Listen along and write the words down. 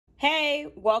Hey,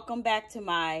 welcome back to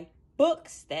my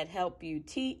books that help you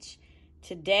teach.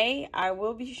 Today, I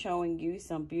will be showing you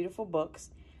some beautiful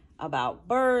books about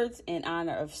birds in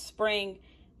honor of spring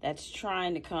that's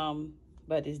trying to come,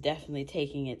 but is definitely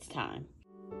taking its time.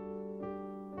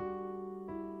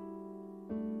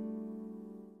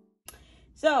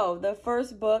 So, the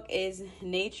first book is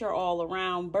Nature All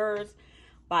Around Birds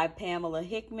by Pamela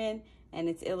Hickman, and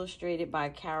it's illustrated by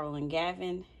Carolyn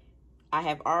Gavin. I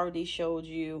have already showed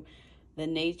you the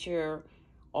nature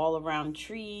all around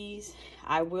trees.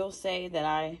 I will say that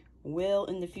I will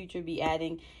in the future be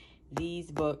adding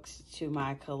these books to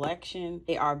my collection.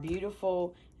 They are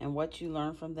beautiful and what you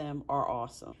learn from them are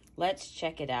awesome. Let's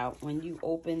check it out. When you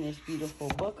open this beautiful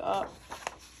book up,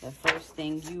 the first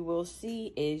thing you will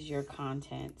see is your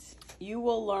contents. You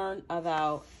will learn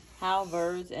about how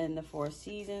birds and the four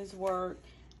seasons work,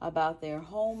 about their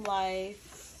home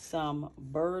life, some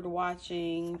bird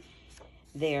watching,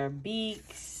 their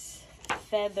beaks,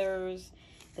 feathers.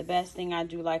 The best thing I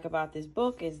do like about this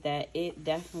book is that it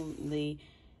definitely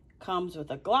comes with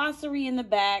a glossary in the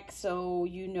back, so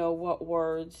you know what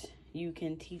words you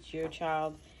can teach your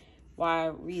child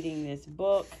while reading this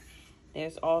book.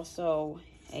 There's also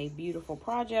a beautiful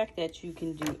project that you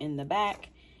can do in the back,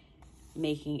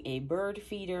 making a bird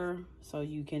feeder so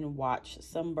you can watch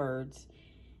some birds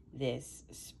this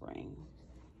spring.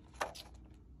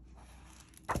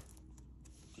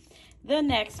 The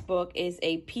next book is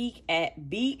A Peek at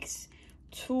Beaks,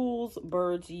 Tools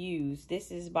Birds Use. This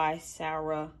is by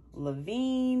Sarah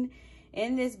Levine.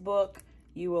 In this book,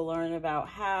 you will learn about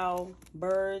how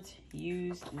birds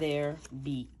use their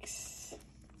beaks.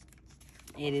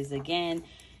 It is, again,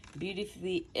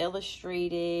 beautifully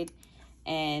illustrated,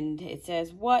 and it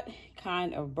says, what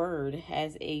kind of bird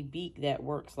has a beak that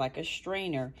works like a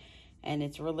strainer? And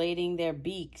it's relating their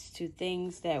beaks to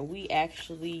things that we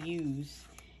actually use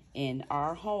in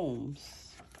our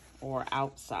homes or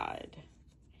outside.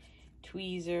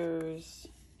 Tweezers.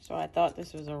 So I thought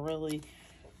this was a really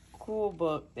cool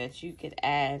book that you could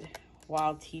add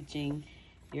while teaching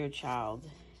your child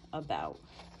about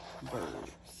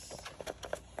birds.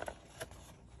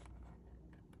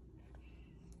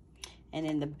 And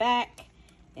in the back,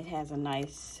 it has a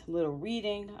nice little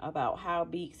reading about how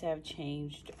beaks have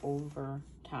changed over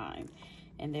time.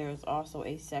 And there is also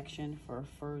a section for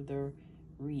further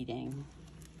reading.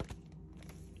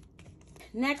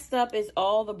 Next up is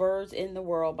All the Birds in the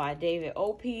World by David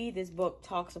Opie. This book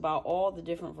talks about all the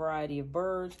different variety of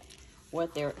birds,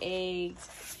 what their eggs,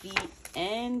 feet,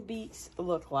 and beaks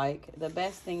look like. The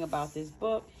best thing about this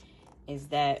book is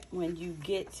that when you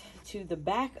get to the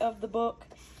back of the book,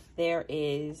 there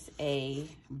is a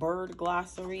bird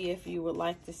glossary, if you would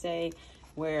like to say,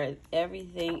 where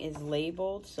everything is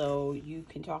labeled, so you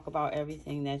can talk about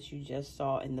everything that you just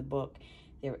saw in the book.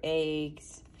 Their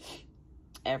eggs,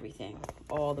 everything,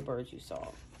 all the birds you saw.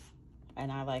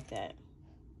 And I like that.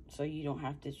 So you don't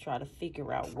have to try to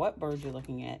figure out what bird you're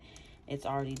looking at. It's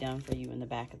already done for you in the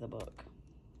back of the book.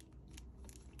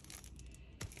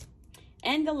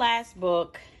 And the last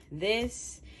book,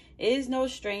 this is no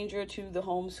stranger to the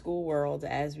homeschool world,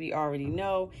 as we already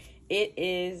know. It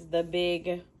is The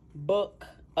Big Book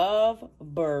of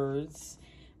Birds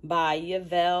by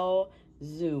Yuval.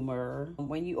 Zommer.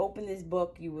 When you open this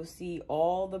book, you will see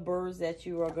all the birds that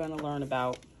you are going to learn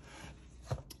about.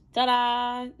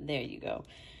 Ta-da! There you go.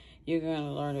 You're going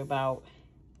to learn about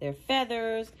their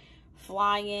feathers,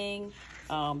 flying.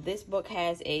 This book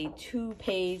has a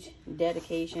 2-page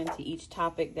dedication to each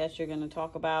topic that you're going to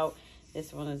talk about.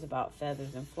 This one is about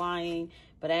feathers and flying.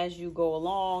 But as you go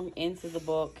along into the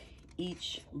book,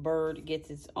 each bird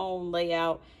gets its own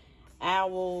layout.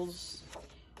 Owls,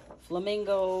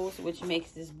 flamingos, which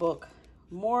makes this book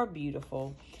more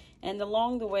beautiful. And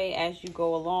along the way, as you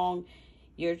go along,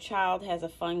 your child has a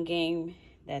fun game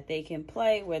that they can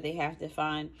play where they have to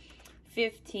find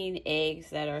 15 eggs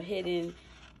that are hidden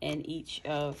in each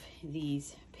of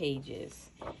these pages.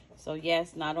 So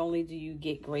yes, not only do you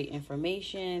get great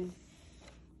information,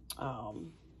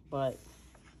 but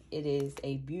it is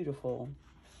a beautiful,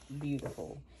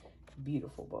 beautiful,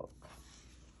 beautiful book.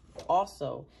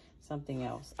 Also, something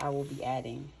else I will be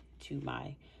adding to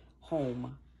my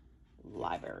home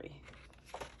library.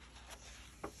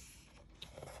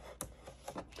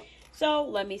 So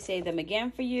let me say them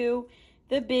again for you.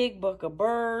 The Big Book of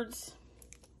Birds,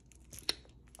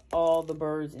 All the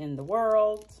Birds in the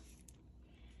World,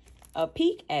 A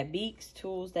Peek at Beaks,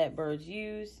 Tools that Birds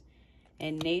Use,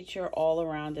 and Nature All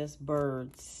Around Us,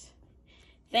 Birds.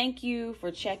 Thank you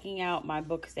for checking out my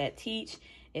books that teach.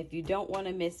 If you don't want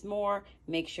to miss more,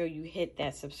 make sure you hit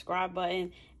that subscribe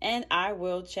button, and I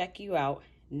will check you out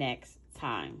next time.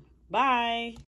 time. Bye.